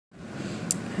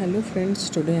Hello friends,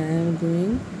 today I am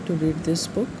going to read this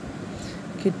book.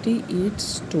 Kitty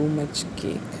eats too much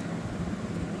cake.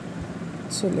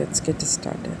 So let's get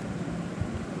started.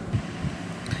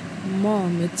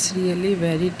 Mom, it's really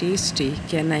very tasty.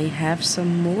 Can I have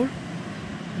some more?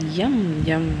 Yum,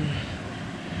 yum.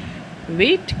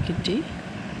 Wait, Kitty.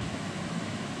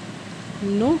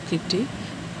 No, Kitty.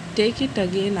 Take it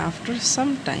again after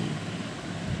some time.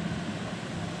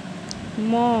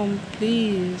 Mom,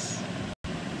 please.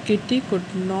 Kitty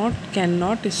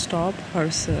cannot stop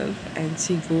herself and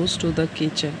she goes to the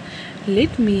kitchen.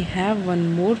 Let me have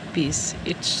one more piece.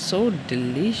 It's so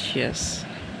delicious.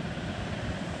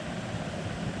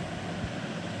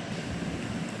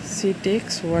 She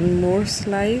takes one more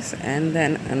slice and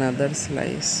then another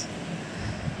slice.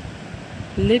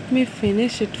 Let me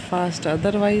finish it fast,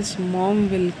 otherwise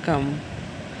mom will come.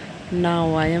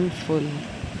 Now I am full.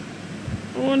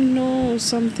 Oh no,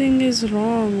 something is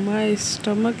wrong. My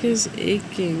stomach is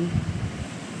aching.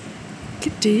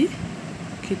 Kitty?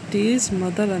 Kitty's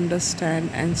mother understood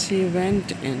and she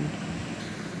went in.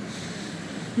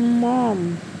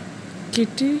 Mom,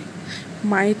 Kitty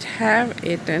might have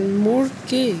eaten more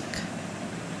cake.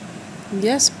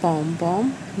 Yes, Pom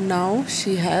Pom, now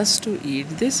she has to eat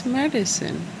this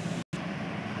medicine.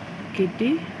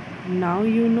 Kitty, now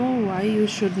you know why you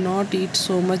should not eat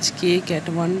so much cake at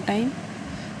one time.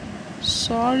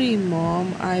 Sorry,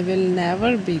 Mom, I will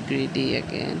never be greedy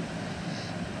again.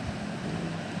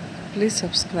 Please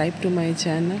subscribe to my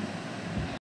channel.